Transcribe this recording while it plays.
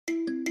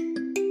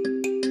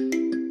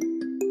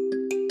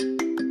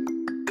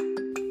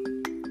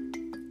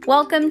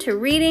Welcome to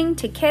Reading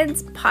to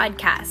Kids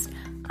podcast.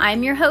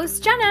 I'm your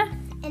host, Jenna.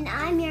 And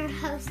I'm your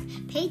host,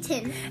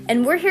 Peyton.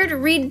 And we're here to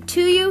read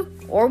to you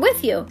or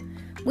with you.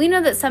 We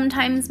know that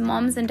sometimes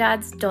moms and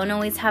dads don't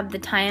always have the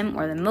time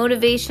or the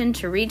motivation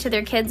to read to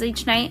their kids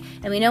each night,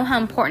 and we know how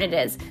important it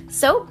is.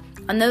 So,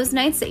 on those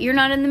nights that you're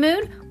not in the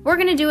mood, we're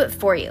going to do it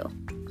for you.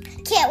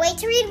 Can't wait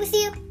to read with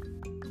you.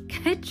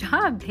 Good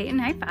job, Peyton.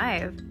 High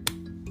five.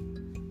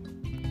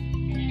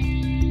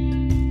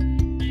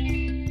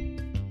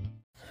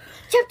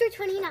 Chapter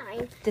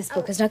 29. This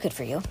book is not good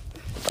for you.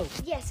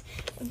 Yes.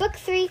 Book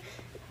 3,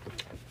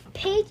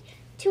 page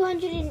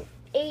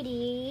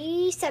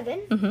 287.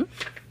 Mm-hmm.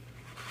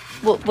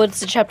 What's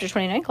the chapter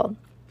 29 called?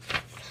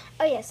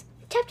 Oh, yes.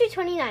 Chapter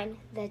 29,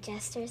 The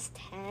Jester's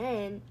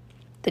Tent.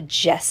 The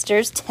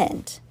Jester's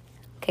Tent.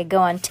 Okay, go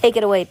on. Take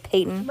it away,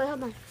 Peyton. But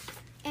hold on.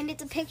 And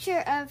it's a picture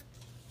of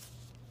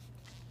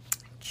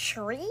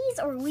trees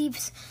or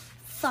leaves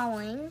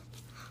falling.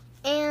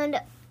 And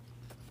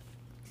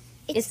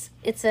It's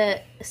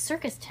a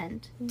circus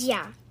tent.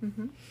 yeah.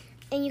 Mm-hmm.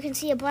 And you can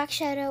see a black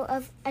shadow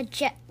of a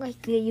Yeah,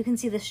 you can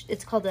see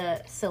it's called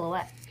a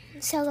silhouette.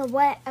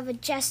 silhouette of a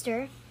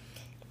jester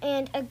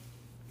and a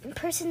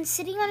person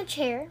sitting on a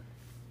chair.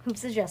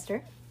 Who's the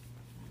jester?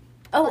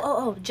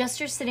 Oh,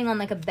 jester's sitting on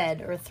like a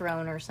bed or a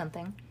throne or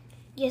something.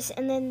 Yes,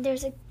 and then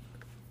there's a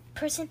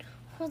person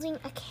holding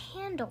a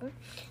candle,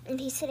 and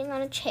he's sitting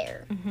on a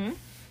chair. Mm-hmm. Okay.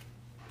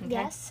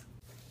 Yes?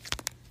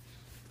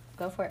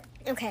 Go for it.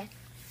 Okay.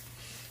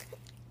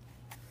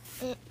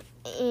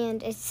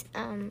 And it's,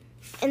 and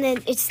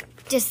then it's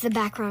just the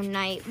background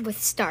night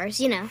with stars,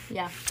 you know.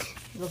 Yeah,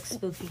 it looks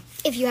spooky.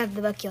 If you have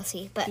the book, you'll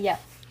see. But Yeah,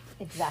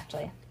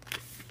 exactly.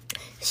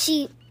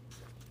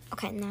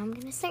 okay, now I'm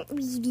going to start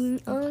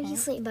reading,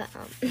 obviously, but,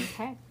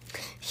 Okay.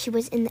 she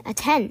was in a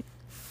tent,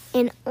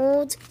 an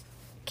old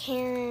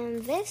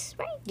canvas,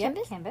 right? Yep,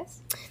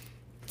 canvas.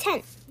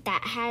 Tent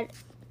that had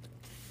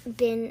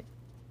been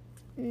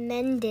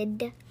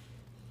mended.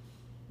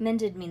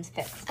 Mended means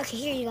fixed. Okay,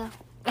 here you go.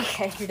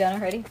 Okay, you're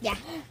done already? Yeah.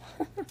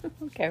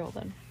 Okay, hold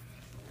on.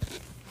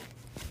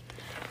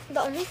 The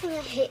only thing I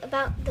hate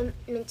about the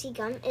minty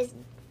gum is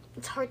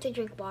it's hard to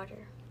drink water.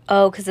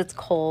 Oh, because it's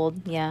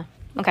cold. Yeah.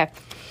 Okay.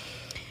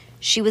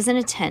 She was in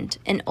a tent,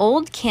 an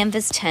old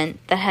canvas tent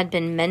that had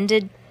been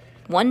mended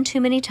one too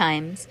many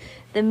times.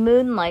 The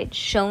moonlight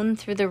shone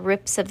through the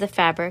rips of the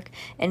fabric,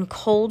 and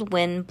cold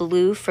wind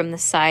blew from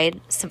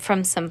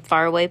some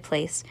faraway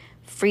place,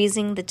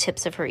 freezing the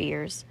tips of her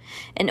ears.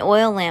 An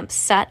oil lamp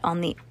sat on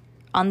the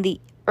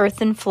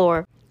earthen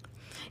floor,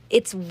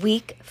 its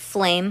weak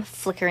flame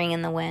flickering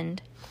in the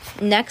wind.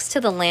 Next to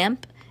the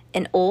lamp,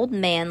 an old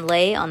man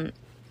lay on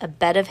a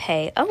bed of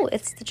hay. Oh,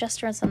 it's the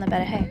jester on the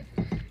bed of hay.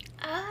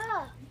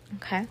 Ah.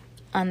 Okay.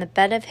 On the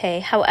bed of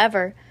hay.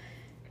 However,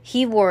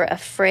 he wore a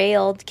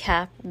frayed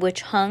cap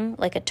which hung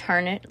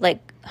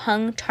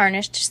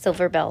tarnished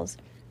silver bells.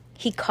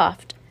 He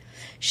coughed.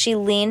 She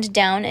leaned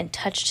down and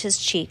touched his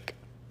cheek.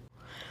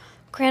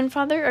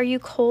 "Grandfather, are you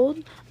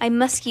cold? I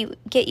must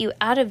get you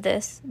out of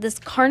this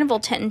carnival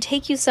tent and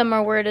take you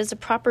somewhere where it is a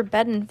proper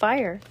bed and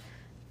fire."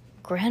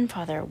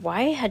 Grandfather,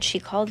 why had she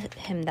called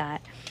him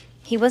that?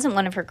 He wasn't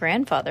one of her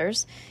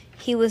grandfathers.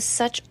 He was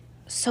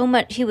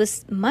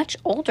much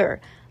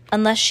older,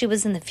 unless she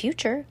was in the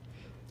future.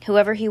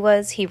 Whoever he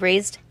was, he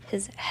raised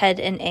his head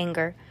in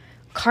anger.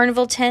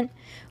 "Carnival tent?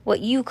 What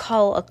you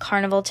call a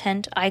carnival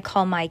tent, I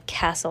call my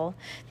castle.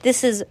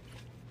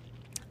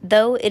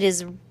 Though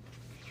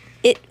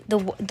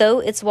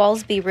its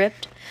walls be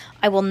ripped,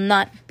 I will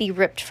not be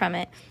ripped from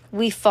it.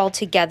 We fall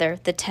together,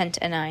 the tent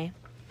and I."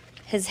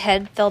 His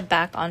head fell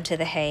back onto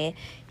the hay.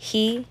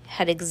 He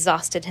had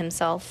exhausted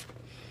himself.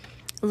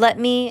 "Let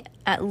me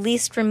at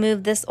least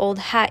remove this old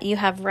hat you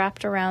have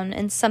wrapped around,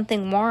 and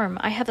something warm.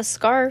 I have a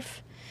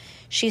scarf."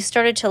 She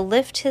started to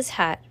lift his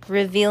hat,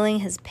 revealing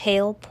his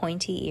pale,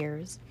 pointy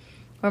ears,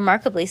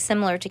 remarkably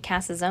similar to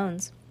Cass's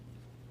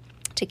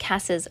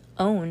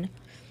own,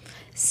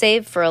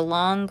 save for a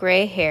long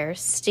gray hair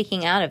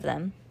sticking out of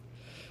them.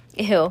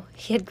 Ew,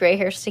 he had gray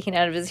hair sticking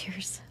out of his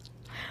ears.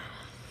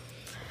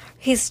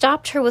 He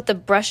stopped her with a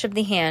brush of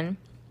the hand.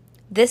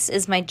 "This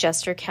is my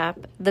jester cap,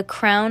 the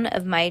crown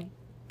of my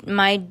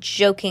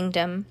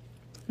jokingdom,"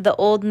 the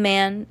old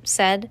man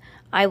said.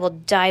 I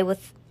would die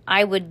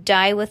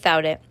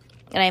without it,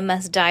 and I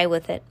must die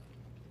with it."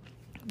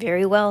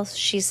 "Very well,"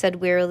 she said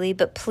wearily,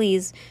 "but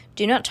please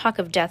do not talk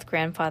of death,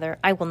 grandfather.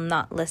 I will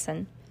not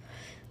listen."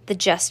 The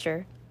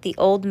jester. The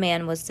old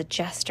man was the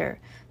jester.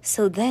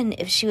 So then,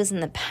 if she was in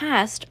the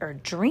past, or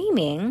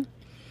dreaming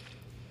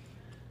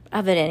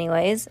of it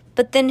anyways,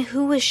 but then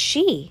who was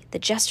she? The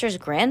jester's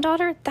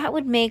granddaughter? That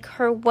would make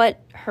her what?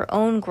 Her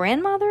own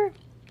grandmother?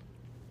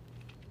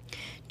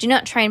 "Do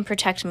not try and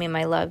protect me,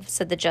 my love,"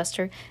 said the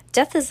jester.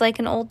 "Death is like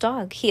an old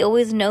dog. He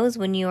always knows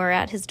when you are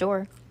at his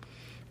door.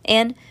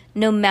 And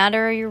no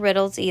matter your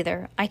riddles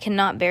either, I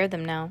cannot bear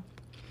them now.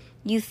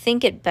 You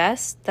think it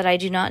best that I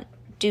do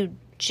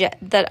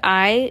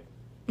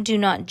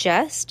not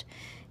jest,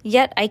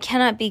 yet I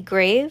cannot be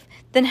grave.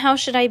 Then how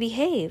should I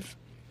behave?"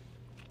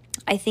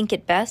 I think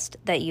it best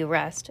that you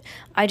rest.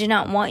 I do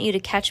not want you to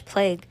catch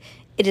plague.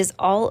 It is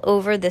all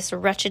over this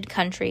wretched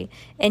country,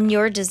 and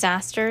your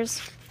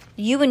disasters,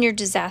 you and your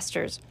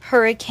disasters,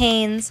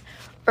 hurricanes,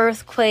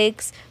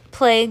 earthquakes,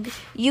 plague,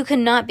 you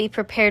cannot be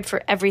prepared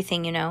for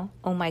everything, you know.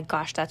 Oh my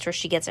gosh, that's where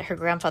she gets it. Her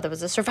grandfather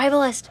was a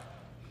survivalist.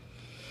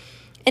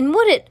 And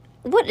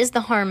what is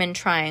the harm in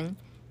trying?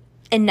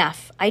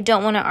 Enough. I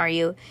don't want to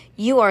argue.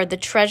 You are the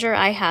treasure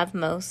I have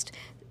most.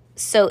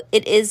 So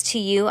it is to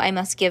you I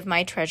must give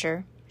my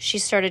treasure. She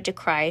started to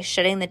cry,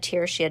 shedding the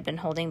tears she had been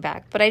holding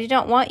back. But I do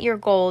not want your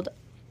gold.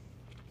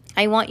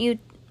 I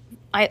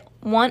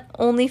want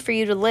only for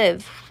you to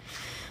live.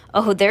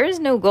 Oh, there is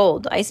no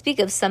gold. I speak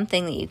of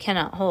something that you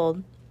cannot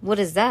hold. What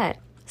is that?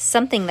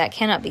 Something that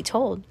cannot be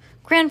told.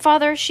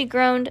 Grandfather, she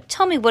groaned,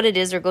 tell me what it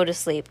is or go to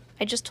sleep.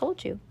 I just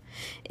told you.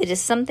 It is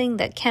something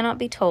that cannot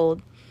be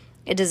told.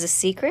 It is a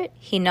secret?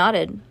 He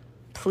nodded.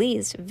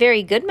 Pleased.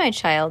 Very good, my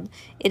child.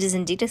 It is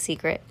indeed a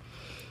secret.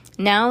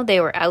 Now they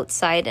were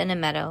outside in a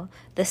meadow.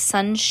 The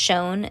sun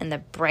shone in the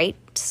bright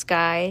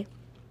sky,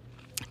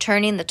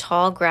 turning the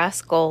tall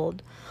grass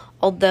gold.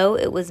 Although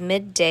it was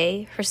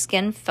midday, her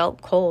skin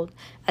felt cold,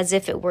 as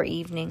if it were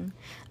evening.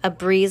 A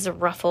breeze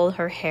ruffled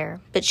her hair,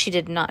 but she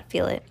did not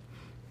feel it.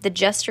 The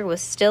jester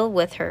was still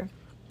with her,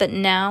 but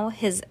now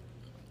his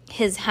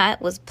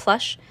hat was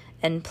plush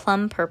and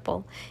plum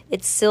purple,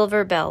 its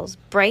silver bells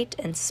bright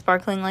and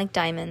sparkling like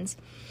diamonds.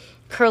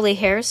 Curly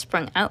hair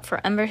sprung out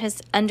from under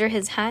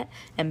his hat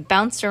and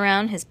bounced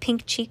around his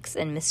pink cheeks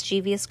and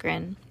mischievous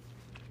grin.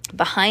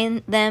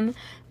 Behind them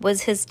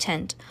was his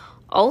tent,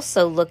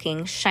 also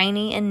looking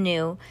shiny and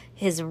new,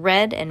 his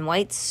red and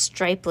white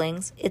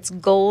striplings, its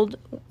gold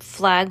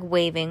flag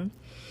waving.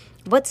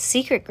 What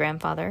secret,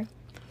 Grandfather?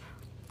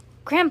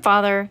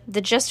 Grandfather,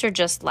 the jester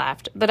just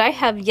laughed, but I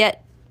have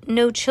yet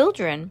no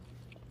children.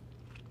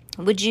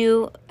 Would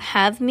you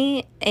have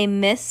me a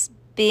miss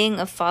being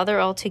a father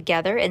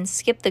altogether and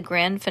skip the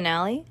grand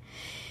finale?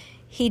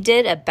 He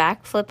did a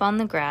backflip on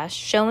the grass,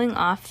 showing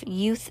off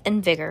youth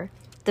and vigor.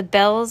 The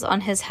bells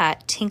on his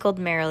hat tinkled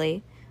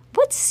merrily.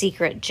 What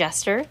secret,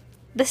 jester?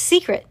 The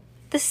secret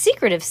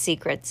of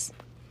secrets.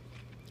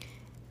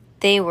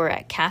 They were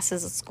at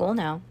Cass's school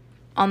now,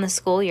 on the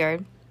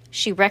schoolyard.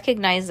 She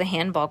recognized the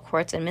handball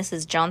courts and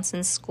Mrs.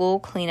 Johnson's school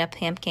cleanup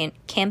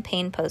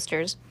campaign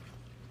posters.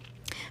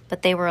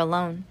 But they were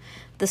alone.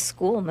 The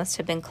school must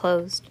have been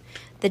closed.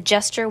 The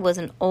jester was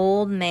an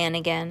old man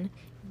again,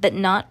 but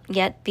not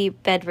yet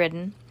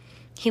bedridden.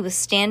 He was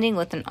standing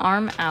with an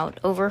arm out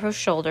over her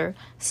shoulder,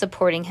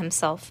 supporting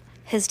himself.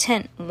 His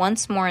tent,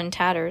 once more in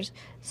tatters,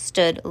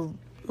 stood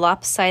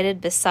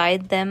lopsided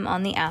beside them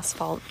on the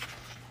asphalt.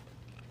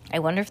 I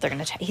wonder if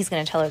he's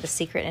going to tell her the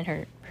secret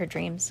in her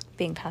dreams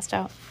being passed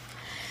out.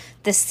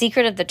 The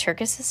secret of the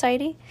Turkish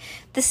Society?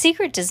 The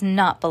secret does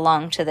not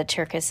belong to the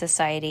Turkish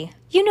Society.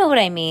 You know what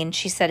I mean,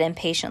 she said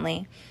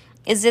impatiently.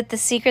 Is that the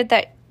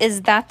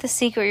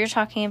secret you're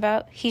talking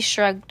about? He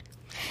shrugged.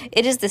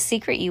 It is the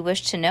secret you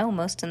wish to know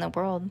most in the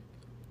world.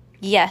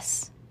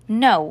 Yes.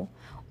 No.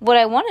 What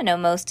I want to know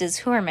most is,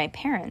 who are my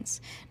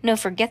parents? No,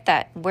 forget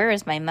that. Where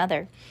is my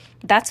mother?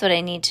 That's what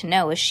I need to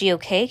know. Is she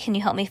okay? Can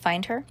you help me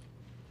find her?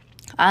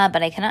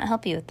 But I cannot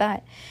help you with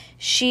that.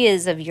 She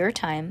is of your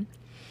time.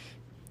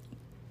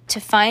 To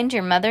find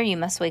your mother, you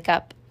must wake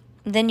up.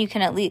 Then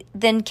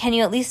can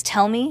you at least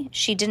tell me?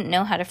 She didn't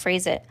know how to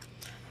phrase it.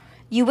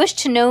 You wish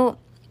to know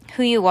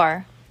who you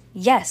are.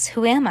 Yes,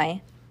 who am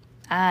I?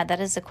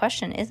 That is the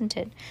question, isn't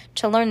it?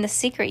 To learn the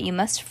secret, you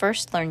must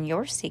first learn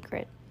your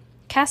secret.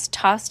 Cass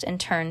tossed and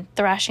turned,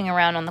 thrashing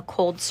around on the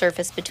cold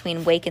surface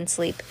between wake and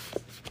sleep.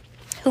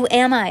 Who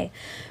am I?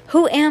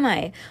 Who am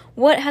I?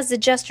 What has the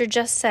jester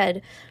just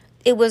said?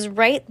 It was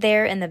right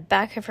there in the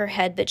back of her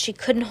head, but she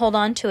couldn't hold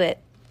on to it.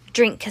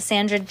 Drink,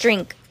 Cassandra,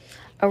 drink.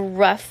 A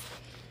rough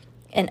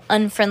and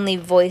unfriendly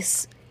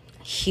voice.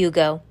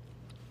 Hugo.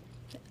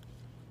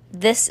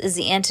 This is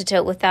the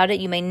antidote. Without it,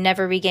 you may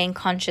never regain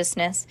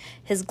consciousness.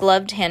 His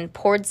gloved hand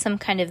poured some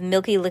kind of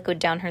milky liquid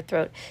down her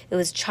throat. It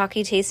was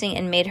chalky tasting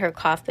and made her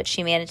cough, but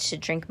she managed to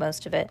drink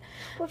most of it.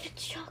 What if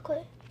it's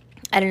chocolate?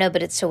 I don't know,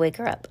 but it's to wake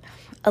her up.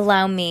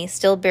 Allow me,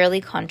 still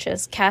barely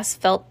conscious. Cass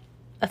felt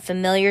a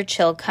familiar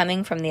chill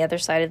coming from the other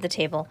side of the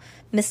table.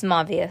 Miss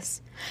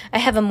Mavius. I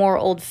have a more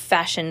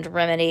old-fashioned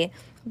remedy,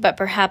 but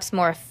perhaps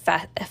more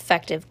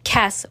effective.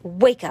 Cass,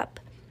 wake up!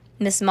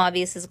 Miss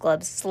Mavius's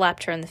gloves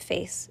slapped her in the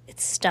face. It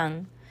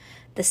stung.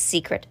 The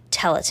secret.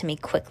 Tell it to me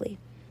quickly.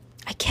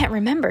 I can't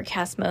remember,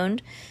 Cass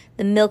moaned.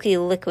 The milky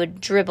liquid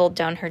dribbled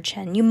down her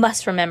chin. You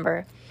must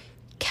remember.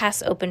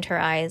 Cass opened her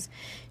eyes.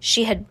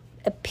 She had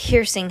a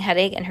piercing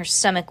headache and her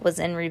stomach was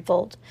in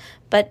revolt.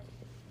 But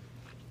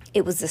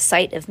it was the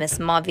sight of Miss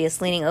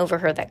Mavius leaning over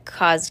her that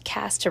caused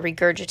Cass to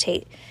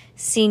regurgitate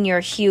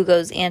Senior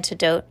Hugo's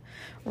antidote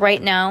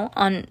right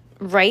onto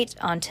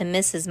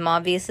Mrs.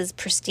 Mavius's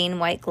pristine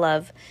white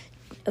glove.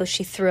 Oh,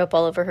 she threw up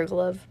all over her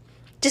glove.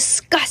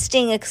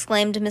 Disgusting!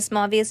 Exclaimed Miss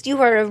Mavius.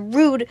 You are as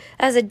rude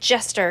as a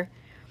jester.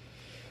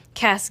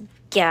 Cass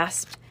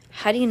gasped.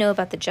 How do you know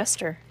about the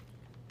jester?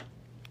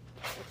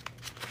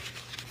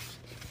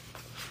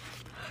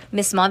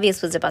 Miss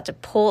Mavius was about to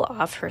pull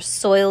off her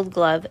soiled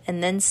glove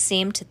and then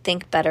seemed to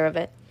think better of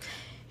it.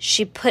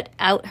 She put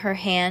out her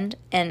hand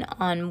and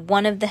on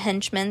one of the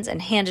henchmen's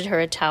and handed her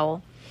a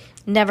towel.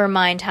 "Never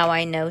mind how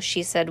I know,"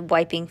 she said,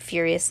 wiping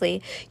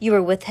furiously. "You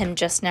were with him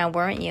just now,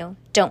 weren't you?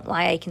 Don't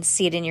lie, I can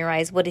see it in your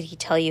eyes. What did he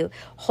tell you?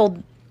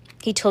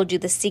 He told you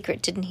the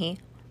secret, didn't he?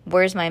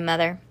 Where's my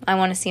mother? I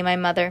want to see my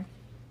mother."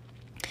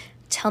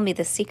 "Tell me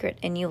the secret,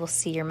 and you will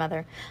see your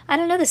mother." "I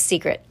don't know the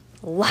secret."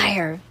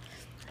 "Liar!"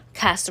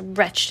 Cass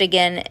retched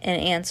again in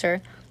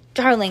answer.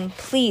 "Darling,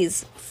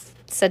 please,"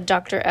 said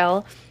Dr.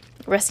 L.,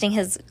 resting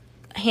his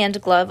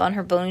hand glove on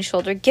her bony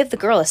shoulder. "Give the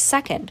girl a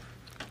second."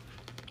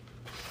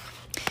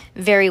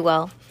 "Very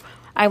well.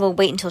 I will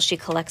wait until she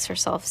collects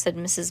herself," said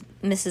Mrs.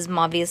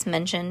 Mavius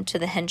mentioned to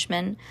the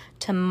henchman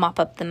to mop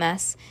up the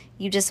mess.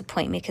 "You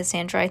disappoint me,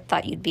 Cassandra. I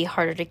thought you'd be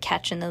harder to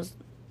catch in those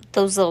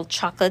little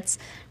chocolates,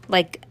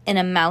 like in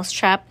a mouse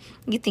trap.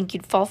 To think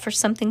you'd fall for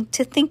something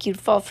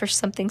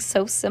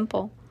so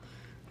simple."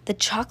 "The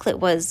chocolate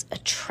was a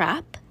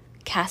trap?"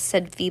 Cass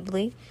said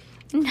feebly.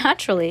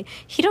 "Naturally.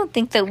 You don't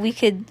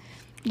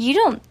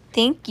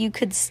think you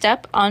could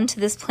step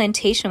onto this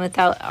plantation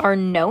without our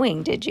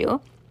knowing, did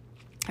you?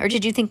 Or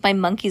did you think my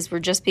monkeys were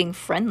just being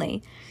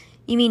friendly?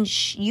 You mean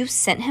you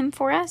sent him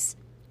for us?"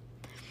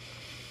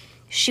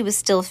 She was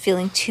still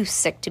feeling too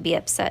sick to be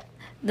upset.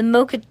 "The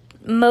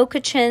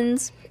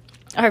Mokachins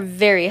are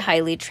very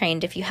highly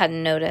trained, if you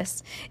hadn't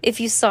noticed. If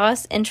you saw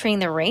us entering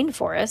the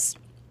rainforest..."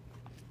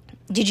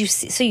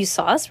 So you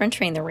saw us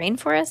entering the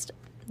rainforest?"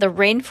 "The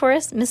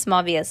rainforest?" Miss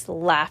Mavius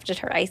laughed at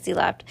her icy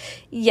laugh.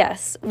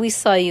 "Yes, we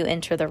saw you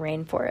enter the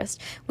rainforest.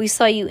 We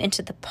saw you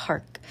into the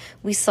park.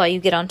 We saw you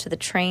get onto the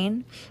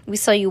train. We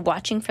saw you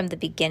watching from the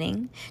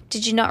beginning.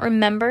 Did you not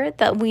remember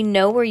that we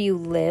know where you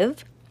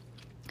live?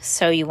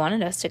 So you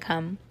wanted us to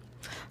come.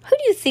 Who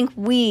do you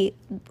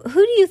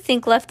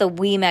think left the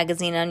We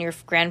magazine on your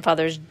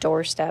grandfather's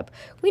doorstep?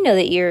 We know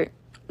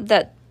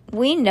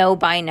we know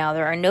by now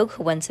there are no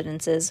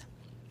coincidences,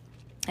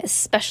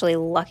 especially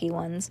lucky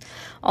ones.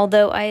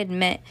 Although I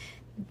admit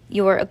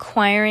your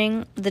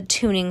acquiring the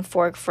tuning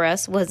fork for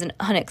us was an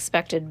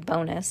unexpected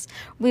bonus.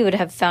 We would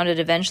have found it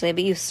eventually,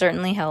 but you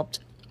certainly helped.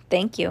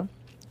 Thank you."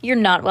 "You're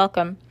not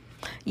welcome.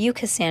 You,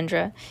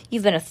 Cassandra,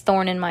 you've been a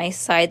thorn in my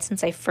side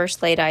since I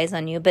first laid eyes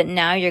on you, but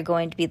now you're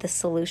going to be the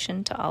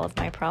solution to all of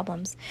my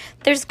problems.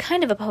 There's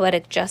kind of a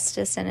poetic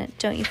justice in it,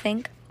 don't you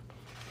think?"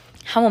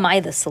 "How am I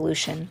the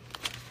solution?"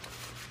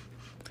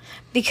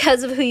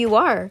 "Because of who you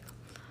are.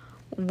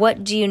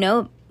 What do you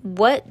know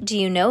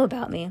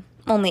about me?"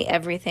 "Only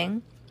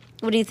everything."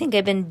 "What do you think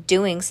I've been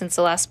doing since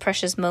the last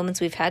precious moments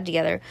we've had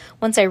together?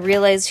 Once I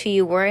realized who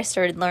you were, I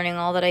started learning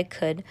all that I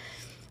could.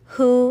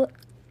 Who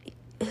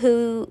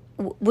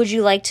would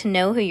you like to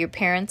know who your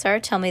parents are?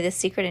 Tell me the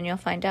secret and you'll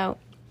find out."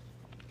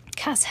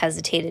 Cass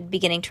hesitated,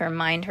 beginning to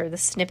remind her the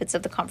snippets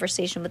of the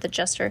conversation with the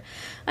jester.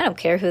 "I don't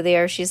care who they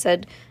are," she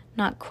said,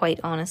 not quite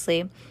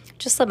honestly.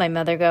 "Just let my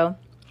mother go."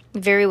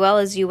 "Very well,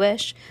 as you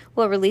wish.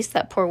 We'll release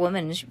that poor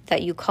woman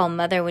that you call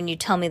mother when you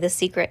tell me the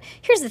secret.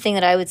 Here's the thing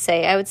that I would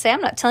say.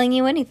 I'm not telling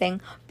you anything,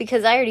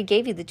 because I already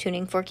gave you the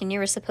tuning fork and you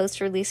were supposed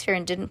to release her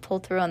and didn't pull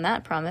through on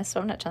that promise,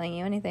 so I'm not telling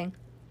you anything.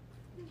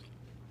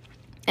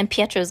 And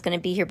Pietro's going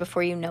to be here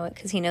before you know it,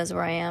 because he knows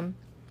where I am."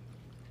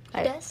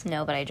 He does?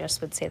 No, but I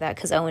just would say that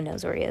because Owen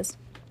knows where he is.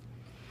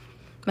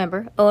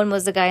 Remember? Owen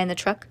was the guy in the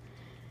truck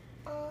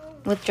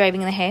with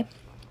driving the hay.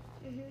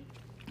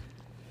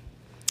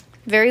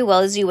 "Very well,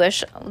 as you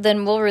wish.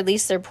 Then we'll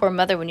release their poor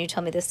mother when you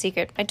tell me the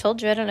secret." "I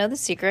told you I don't know the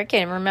secret. I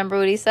can't even remember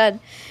what he said."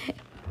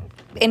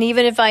 "And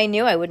even if I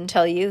knew, I wouldn't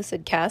tell you,"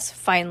 said Cass,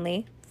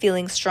 finally,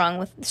 feeling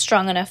strong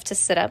enough to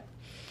sit up.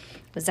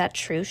 Was that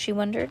true, she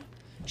wondered?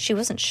 She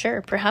wasn't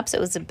sure. Perhaps it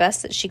was the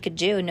best that she could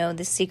do, know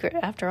the secret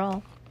after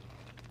all.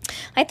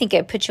 "I think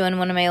I'd put you in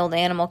one of my old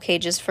animal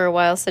cages for a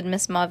while," said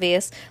Miss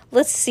Mavius.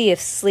 "Let's see if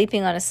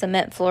sleeping on a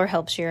cement floor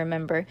helps you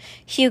remember.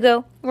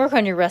 Hugo, work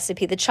on your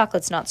recipe. The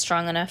chocolate's not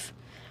strong enough."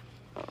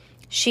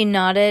 She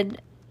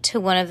nodded to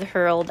one of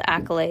her old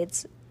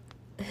acolytes,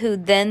 who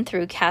then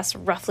threw Cass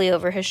roughly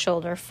over his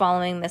shoulder,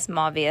 following Miss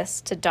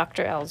Mavius to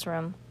Dr. L's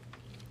room.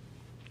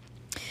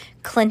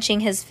 Clenching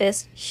his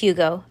fist,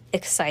 Hugo,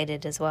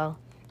 excited as well.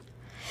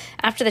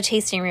 After the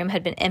tasting room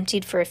had been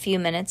emptied for a few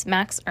minutes,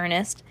 Max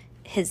Ernest,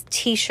 his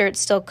T-shirt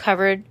still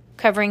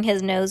covering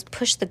his nose,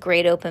 pushed the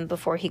grate open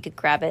before he could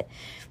grab it.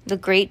 The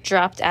grate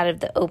dropped out of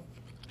the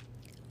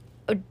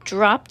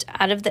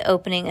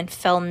opening and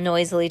fell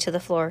noisily to the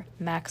floor.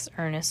 Max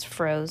Ernest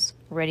froze,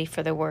 ready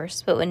for the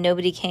worst. But when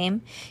nobody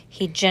came,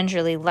 he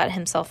gingerly let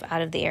himself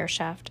out of the air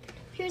shaft.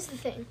 Here's the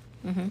thing.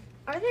 Mm-hmm.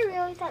 Are they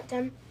really that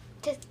dumb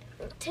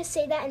to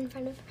say that in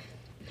front of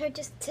her?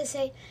 Just to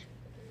say,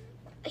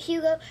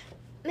 Hugo,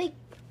 make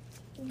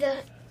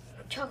the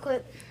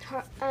chocolate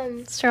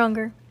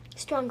Stronger.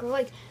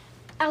 Like,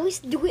 at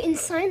least do it in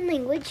sign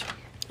language.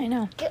 I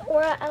know.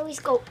 Or at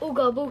least go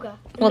ooga booga.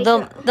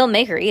 Well, they'll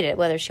make her eat it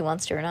whether she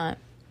wants to or not.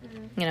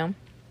 Mm-hmm. You know.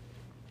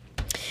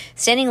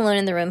 Standing alone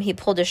in the room, he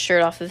pulled his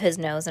shirt off of his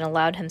nose and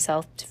allowed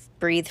himself to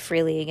breathe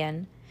freely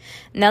again.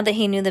 Now that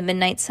he knew the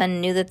Midnight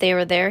Sun knew that they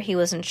were there, he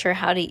wasn't sure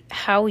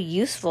how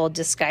useful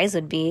disguise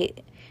would be.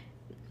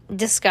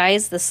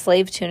 Disguise the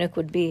slave tunic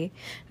would be.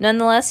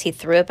 Nonetheless, he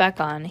threw it back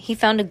on. He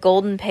found a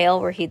golden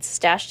pail where he'd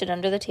stashed it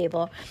under the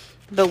table,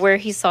 but where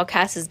he saw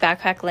Cass's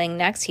backpack laying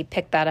next, he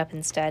picked that up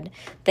instead.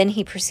 Then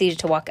he proceeded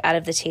to walk out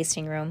of the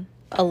tasting room,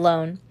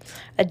 alone.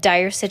 As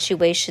dire as the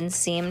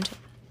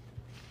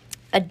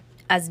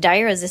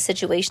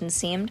situation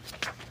seemed,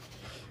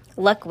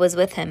 luck was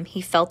with him.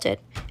 He felt it.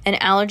 An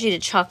allergy to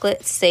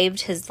chocolate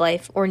saved his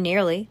life, or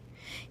nearly.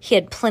 He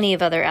had plenty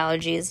of other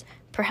allergies.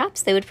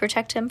 Perhaps they would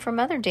protect him from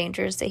other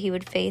dangers that he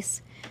would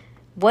face.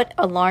 What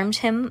alarmed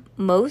him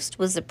most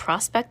was the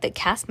prospect that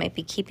Cass might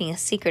be keeping a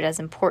secret as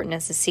important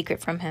as the secret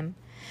from him.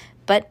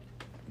 But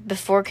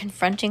before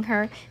confronting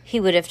her, he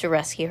would have to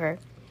rescue her.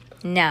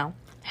 Now,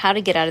 how to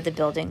get out of the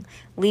building.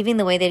 Leaving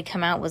the way they'd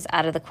come out was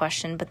out of the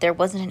question, but there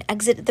wasn't an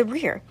exit at the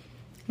rear.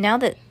 Not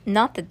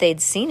that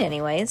they'd seen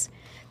anyways.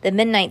 The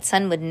Midnight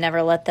Sun would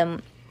never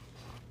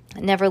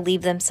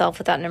leave themselves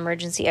without an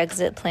emergency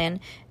exit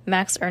plan,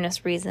 Max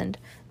Ernest reasoned.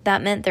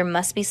 That meant there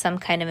must be some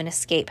kind of an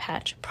escape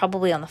hatch,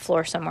 probably on the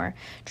floor somewhere.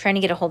 Trying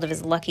to get a hold of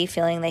his lucky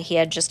feeling that he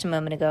had just a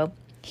moment ago,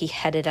 he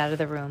headed out of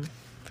the room.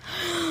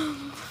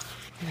 Oh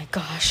my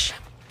gosh.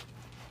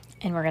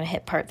 And we're going to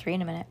hit part 3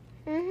 in a minute.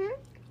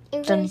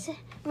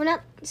 We're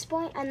not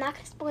spoiling. I'm not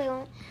going to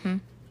spoil it.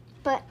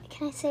 But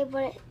can I say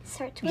what it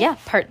starts with? Yeah.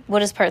 What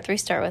does part 3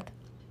 start with?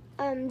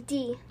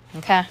 D.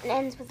 Okay. It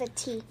ends with a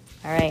T.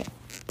 All right.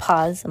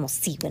 Pause, and we'll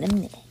see you in a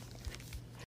minute.